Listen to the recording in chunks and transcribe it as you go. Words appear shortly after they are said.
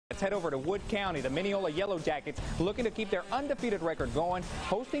head over to Wood County. The Mineola Yellow Jackets looking to keep their undefeated record going,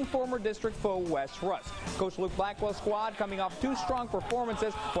 hosting former district foe West Rusk. Coach Luke Blackwell's squad coming off 2 strong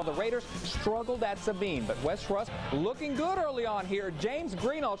performances while the Raiders struggled at Sabine. But West Rusk looking good early on here. James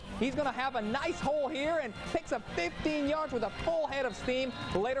Greenhalgh, he's going to have a nice hole here and picks up 15 yards with a full head of steam.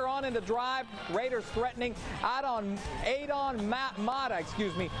 Later on in the drive, Raiders threatening. Adon Mata,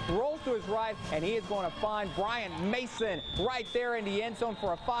 rolls to his right, and he is going to find Brian Mason right there in the end zone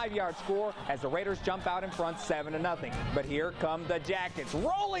for a 5-yard score as the Raiders jump out in front 7-0. But here come the Jackets.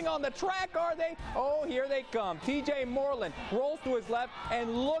 Rolling on the track, are they? Oh, here they come. TJ Moreland rolls to his left,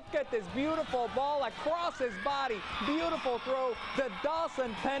 and look at this beautiful ball across his body. Beautiful throw to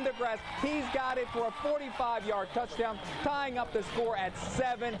Dawson Pendergrass. He's got it for a 45-yard touchdown, tying up the score at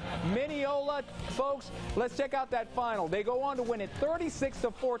 7. Mineola, folks, let's check out that final. They go on to win it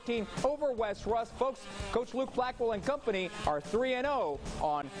 36-14 over West Rusk. Folks, Coach Luke Blackwell and company are 3-0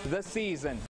 on the season.